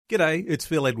G'day, it's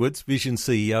Phil Edwards, Vision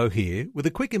CEO here, with a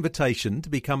quick invitation to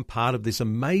become part of this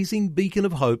amazing beacon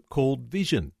of hope called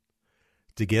Vision.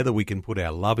 Together we can put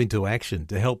our love into action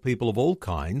to help people of all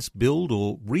kinds build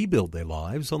or rebuild their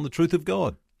lives on the truth of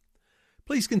God.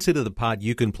 Please consider the part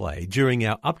you can play during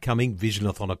our upcoming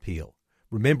Visionathon appeal,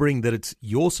 remembering that it's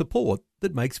your support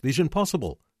that makes Vision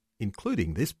possible,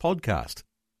 including this podcast.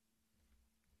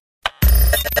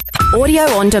 Audio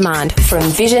on demand from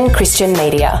Vision Christian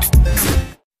Media.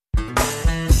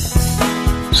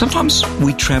 Sometimes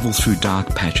we travel through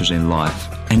dark patches in life,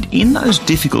 and in those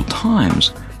difficult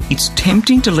times, it's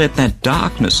tempting to let that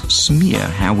darkness smear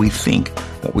how we think,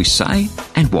 what we say,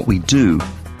 and what we do.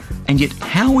 And yet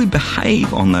how we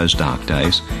behave on those dark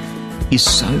days is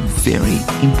so very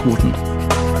important.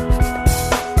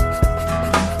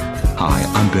 Hi,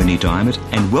 I'm Bernie Diamond,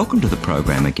 and welcome to the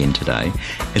program again today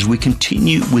as we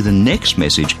continue with the next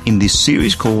message in this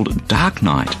series called Dark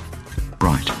Night,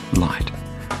 Bright Light.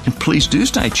 And please do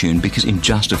stay tuned, because in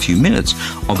just a few minutes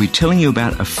I'll be telling you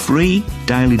about a free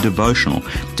daily devotional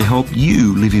to help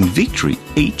you live in victory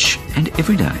each and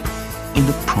every day in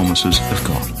the promises of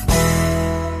God.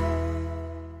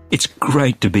 It's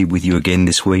great to be with you again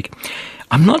this week.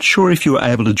 I'm not sure if you were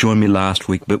able to join me last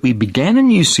week, but we began a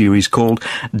new series called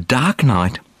Dark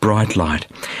Night, Bright Light,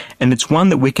 and it's one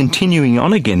that we're continuing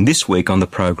on again this week on the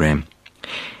program.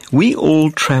 We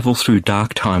all travel through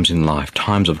dark times in life,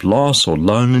 times of loss or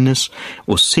loneliness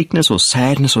or sickness or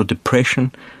sadness or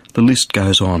depression. The list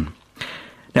goes on.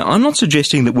 Now, I'm not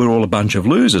suggesting that we're all a bunch of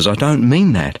losers. I don't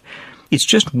mean that. It's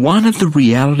just one of the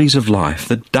realities of life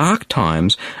that dark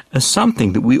times are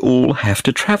something that we all have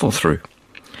to travel through.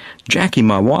 Jackie,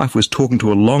 my wife, was talking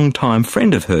to a long-time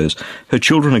friend of hers. Her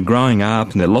children are growing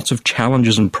up and there are lots of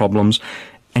challenges and problems,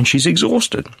 and she's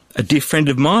exhausted. A dear friend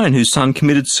of mine whose son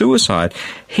committed suicide,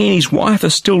 he and his wife are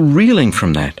still reeling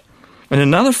from that. And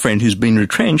another friend who's been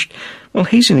retrenched, well,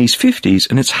 he's in his 50s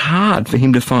and it's hard for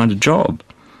him to find a job.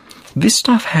 This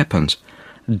stuff happens.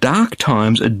 Dark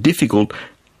times are difficult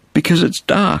because it's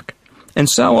dark. And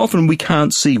so often we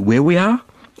can't see where we are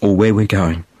or where we're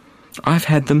going. I've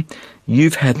had them,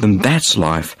 you've had them, that's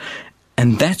life.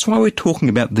 And that's why we're talking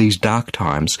about these dark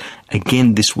times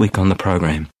again this week on the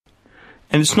program.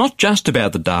 And it's not just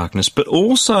about the darkness, but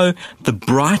also the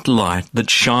bright light that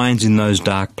shines in those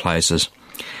dark places.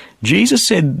 Jesus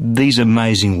said these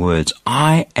amazing words,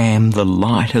 "I am the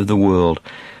light of the world."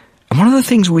 And one of the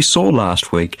things we saw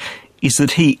last week is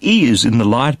that he is in the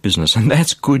light business, and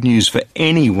that's good news for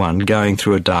anyone going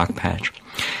through a dark patch.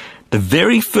 The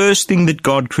very first thing that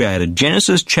God created,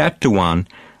 Genesis chapter 1,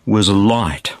 was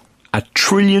light.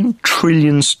 1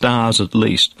 trillion stars at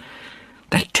least.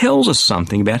 That tells us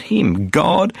something about him.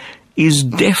 God is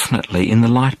definitely in the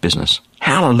light business.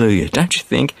 Hallelujah, don't you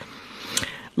think?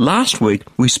 Last week,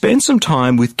 we spent some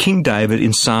time with King David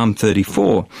in Psalm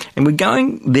 34, and we're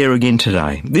going there again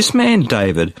today. This man,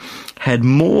 David, had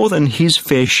more than his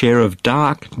fair share of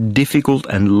dark, difficult,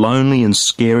 and lonely and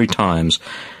scary times.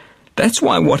 That's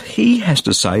why what he has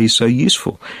to say is so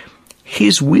useful.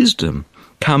 His wisdom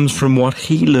comes from what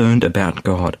he learned about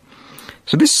God.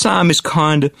 So this psalm is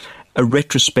kind of a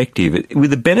retrospective.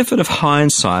 With the benefit of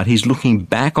hindsight, he's looking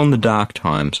back on the dark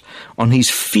times, on his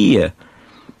fear,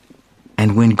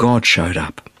 and when God showed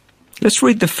up. Let's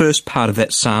read the first part of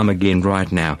that psalm again right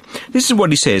now. This is what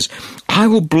he says, "I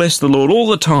will bless the Lord all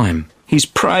the time. His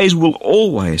praise will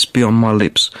always be on my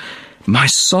lips. My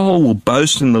soul will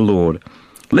boast in the Lord.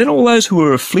 Let all those who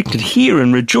are afflicted hear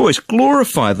and rejoice.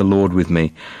 Glorify the Lord with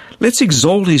me. Let's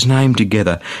exalt his name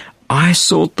together. I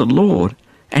sought the Lord,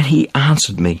 and he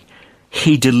answered me.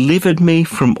 He delivered me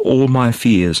from all my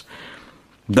fears.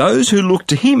 Those who look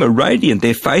to him are radiant.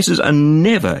 Their faces are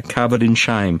never covered in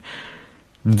shame.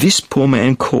 This poor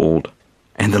man called,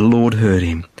 and the Lord heard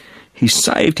him. He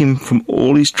saved him from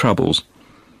all his troubles.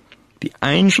 The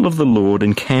angel of the Lord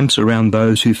encamps around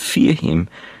those who fear him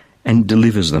and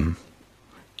delivers them.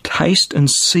 Taste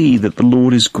and see that the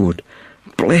Lord is good.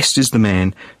 Blessed is the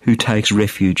man who takes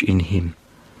refuge in him."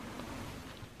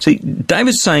 See,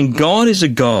 David's saying God is a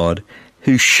God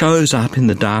who shows up in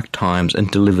the dark times and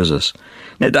delivers us.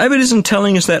 Now, David isn't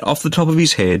telling us that off the top of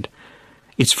his head.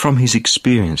 It's from his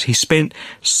experience. He spent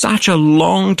such a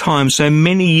long time, so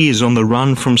many years on the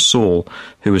run from Saul,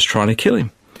 who was trying to kill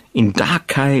him, in dark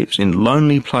caves, in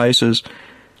lonely places.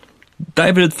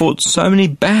 David had fought so many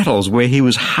battles where he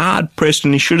was hard-pressed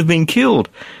and he should have been killed.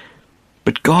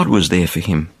 But God was there for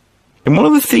him. And one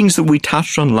of the things that we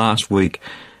touched on last week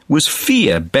was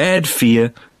fear, bad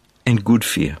fear and good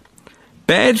fear.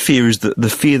 Bad fear is the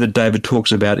fear that David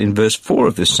talks about in verse 4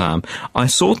 of this psalm. "I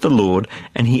sought the Lord,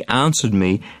 and he answered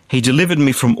me. He delivered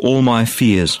me from all my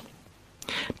fears."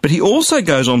 But he also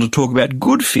goes on to talk about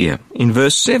good fear. In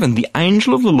verse 7, the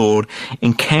angel of the Lord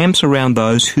encamps around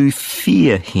those who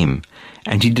fear him,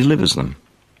 and he delivers them.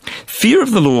 Fear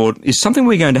of the Lord is something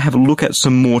we're going to have a look at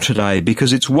some more today,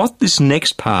 because it's what this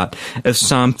next part of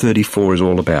Psalm 34 is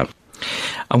all about.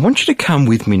 I want you to come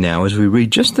with me now as we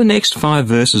read just the next 5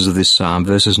 verses of this psalm,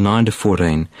 verses 9 to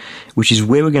 14, which is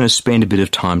where we're going to spend a bit of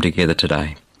time together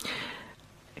today.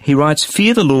 He writes,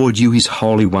 "Fear the Lord, you his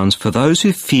holy ones, for those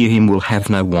who fear him will have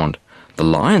no want. The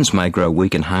lions may grow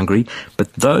weak and hungry,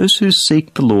 but those who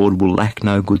seek the Lord will lack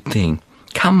no good thing.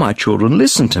 Come, my children,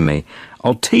 listen to me.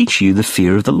 I'll teach you the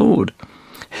fear of the Lord.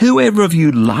 Whoever of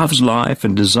you loves life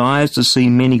and desires to see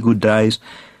many good days,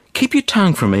 keep your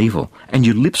tongue from evil and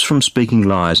your lips from speaking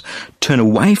lies. Turn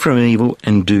away from evil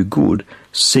and do good.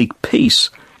 Seek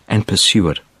peace and pursue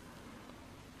it."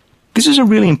 This is a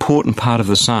really important part of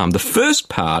the psalm. The first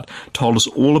part told us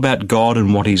all about God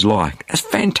and what he's like. That's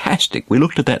fantastic. We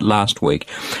looked at that last week.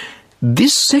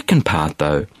 This second part,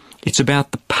 though, it's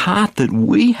about the part that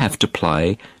we have to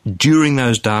play during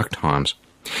those dark times.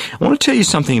 I want to tell you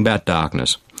something about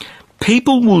darkness.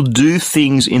 People will do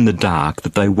things in the dark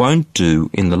that they won't do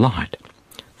in the light.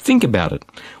 Think about it.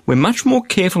 We're much more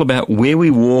careful about where we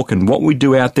walk and what we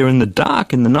do out there in the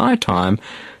dark in the night time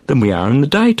than we are in the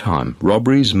daytime.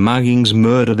 Robberies, muggings,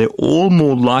 murder, they're all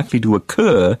more likely to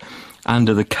occur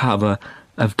under the cover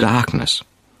of darkness.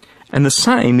 And the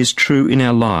same is true in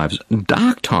our lives.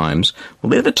 Dark times, well,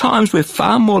 they're the times we're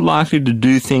far more likely to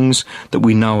do things that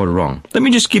we know are wrong. Let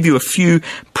me just give you a few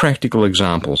practical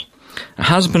examples. A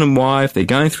husband and wife, they're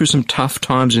going through some tough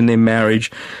times in their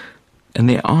marriage, and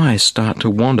their eyes start to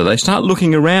wander. They start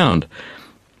looking around.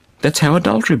 That's how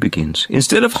adultery begins.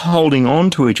 Instead of holding on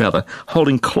to each other,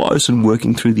 holding close and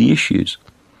working through the issues.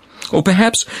 Or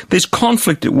perhaps there's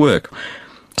conflict at work.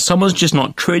 Someone's just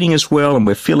not treating us well and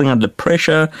we're feeling under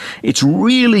pressure. It's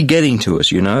really getting to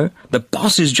us, you know. The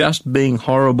boss is just being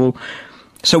horrible.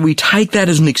 So we take that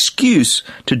as an excuse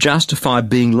to justify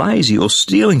being lazy or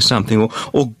stealing something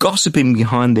or gossiping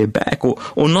behind their back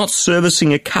or not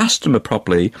servicing a customer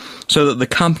properly so that the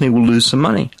company will lose some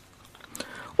money.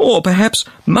 Or perhaps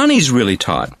money's really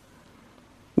tight.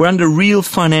 We're under real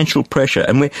financial pressure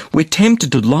and we're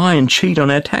tempted to lie and cheat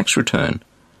on our tax return.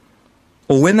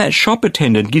 Or when that shop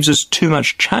attendant gives us too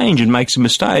much change and makes a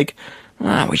mistake,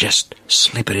 we just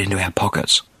slip it into our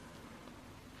pockets.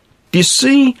 Do you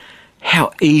see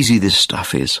how easy this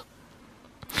stuff is?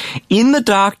 In the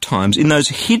dark times, in those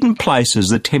hidden places,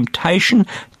 the temptation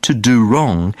to do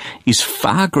wrong is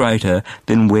far greater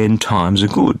than when times are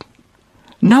good.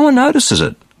 No one notices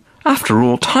it. After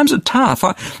all, times are tough.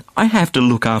 I have to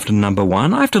look after number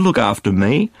one. I have to look after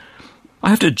me. I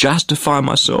have to justify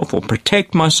myself or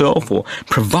protect myself or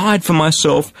provide for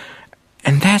myself.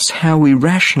 And that's how we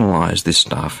rationalise this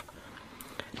stuff.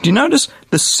 Do you notice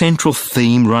the central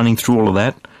theme running through all of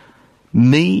that?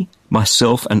 Me,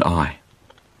 myself and I.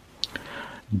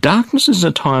 Darkness is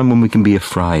a time when we can be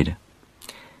afraid.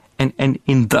 And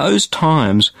in those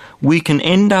times, we can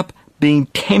end up being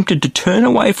tempted to turn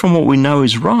away from what we know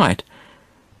is right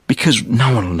because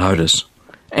no one will notice.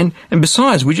 And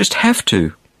besides, we just have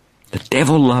to. The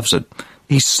devil loves it.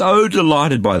 He's so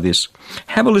delighted by this.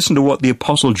 Have a listen to what the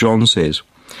Apostle John says.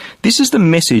 "This is the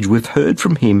message we've heard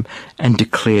from him and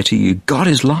declare to you. God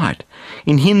is light.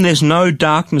 In him there's no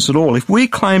darkness at all. If we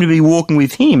claim to be walking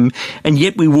with him and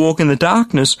yet we walk in the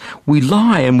darkness, we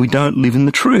lie and we don't live in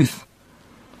the truth."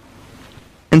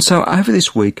 And so over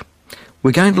this week,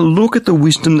 we're going to look at the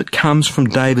wisdom that comes from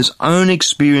David's own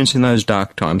experience in those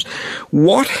dark times.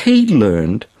 What he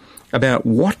learned about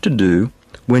what to do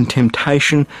when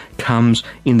temptation comes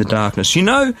in the darkness. You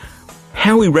know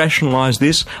how we rationalise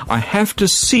this? I have to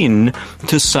sin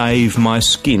to save my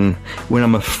skin. When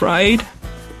I'm afraid,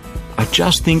 I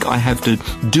just think I have to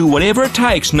do whatever it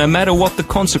takes, no matter what the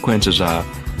consequences are,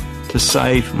 to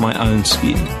save my own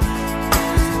skin.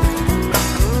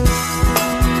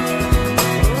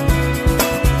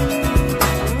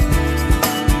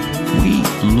 We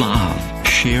love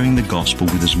sharing the gospel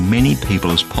with as many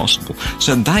people as possible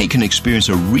so they can experience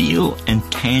a real and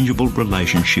tangible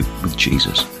relationship with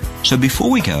Jesus. So before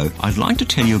we go, I'd like to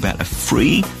tell you about a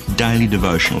free daily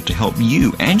devotional to help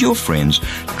you and your friends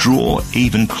draw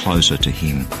even closer to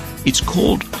Him. It's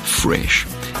called Fresh.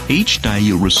 Each day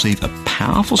you'll receive a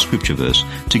powerful scripture verse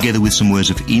together with some words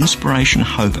of inspiration,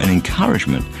 hope and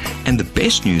encouragement. And the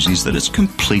best news is that it's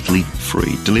completely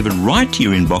free, delivered right to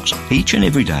your inbox each and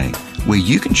every day, where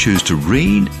you can choose to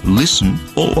read, listen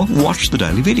or watch the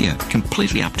daily video.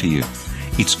 Completely up to you.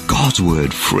 It's God's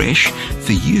Word fresh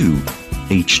for you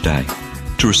each day.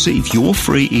 To receive your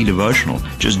free e-devotional,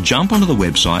 just jump onto the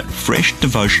website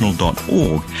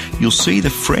freshdevotional.org. You'll see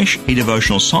the Fresh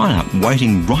e-devotional sign-up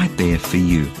waiting right there for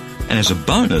you. And as a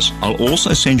bonus, I'll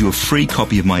also send you a free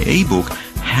copy of my ebook,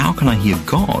 How Can I Hear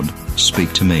God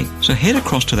Speak to Me? So head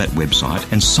across to that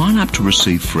website and sign up to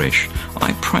receive Fresh.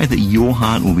 I pray that your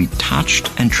heart will be touched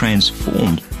and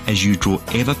transformed as you draw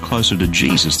ever closer to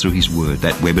Jesus through His Word.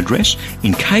 That web address,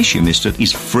 in case you missed it,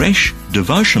 is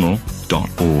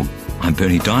freshdevotional.org. I'm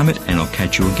Bernie Diamond, and I'll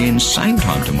catch you again same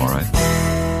time tomorrow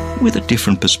with a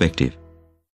different perspective.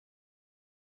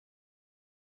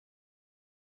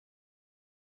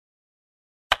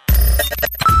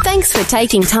 Thanks for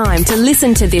taking time to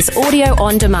listen to this audio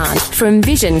on demand from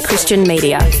Vision Christian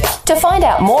Media. To find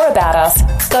out more about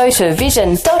us, go to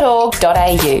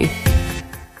vision.org.au.